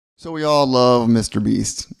So we all love Mr.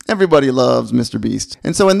 Beast. Everybody loves Mr. Beast.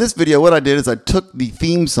 And so in this video, what I did is I took the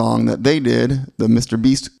theme song that they did, the Mr.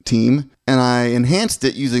 Beast team, and I enhanced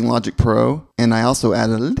it using Logic Pro, and I also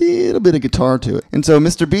added a little bit of guitar to it. And so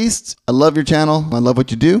Mr. Beast, I love your channel. I love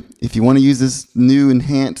what you do. If you want to use this new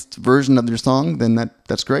enhanced version of your song, then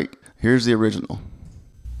that's great. Here's the original.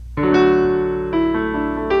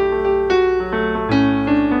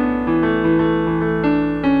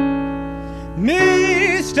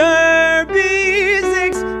 Mr.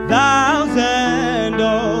 B6000,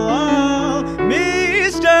 oh,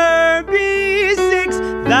 Mr.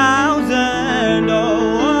 B6000,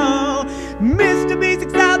 oh, Mr.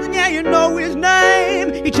 B6000, yeah, you know his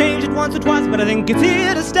name. He changed it once or twice, but I think it's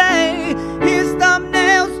here to stay. His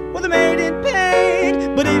thumbnails, well, they're made in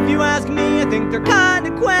paint, but if you ask me, I think they're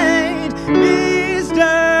kinda quaint.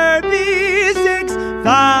 Mr.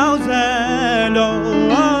 B6000,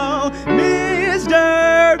 oh,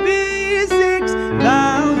 Mr.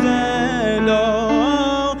 B6000,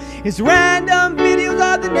 oh, his random videos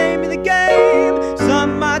are the name of the game.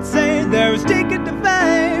 Some might say they're his ticket to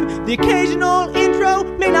fame. The occasional intro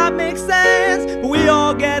may not make sense, but we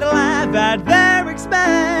all get a laugh at their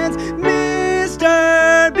expense.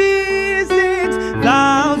 Mr.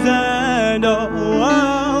 B6000,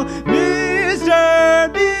 oh, Mr.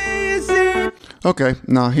 B6000. Okay,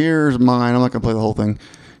 now here's mine. I'm not gonna play the whole thing.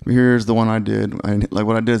 Here's the one I did.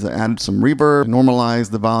 What I did is I added some reverb,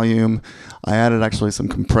 normalized the volume. I added actually some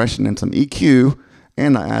compression and some EQ,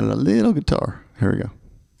 and I added a little guitar. Here we go.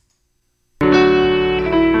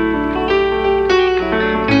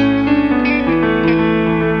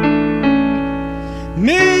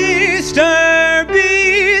 Mr.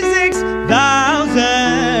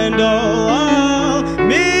 B6000, oh,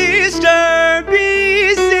 Mr.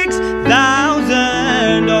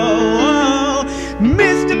 B6000, oh,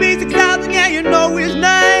 Mr. B6000, yeah, you know his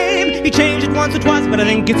name. He changed it once or twice, but I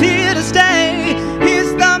think it's here to stay.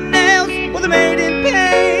 His thumbnails, well, they're made in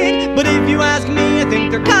paint, but if you ask me, I think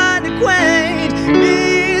they're kinda quaint.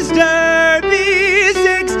 Mr.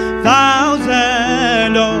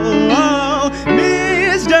 B6000, oh,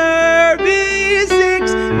 Mr.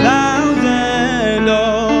 B6000,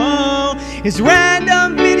 oh, his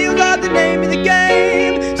random videos are the name of the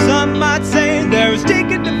game. Some might say they're his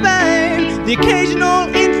ticket to fame. The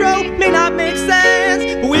occasional intro may not make sense,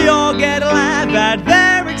 but we all get a laugh at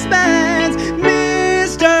their expense.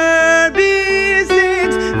 Mr.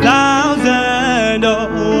 B6000,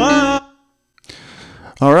 oh.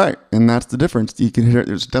 All right, and that's the difference. You can hear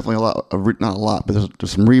there's definitely a lot of, not a lot, but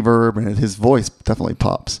there's some reverb, and his voice definitely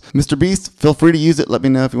pops. Mr. Beast, feel free to use it. Let me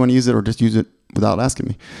know if you want to use it, or just use it without asking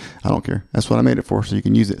me. I don't care. That's what I made it for, so you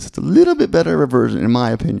can use it. It's a little bit better of a version, in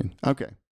my opinion. Okay.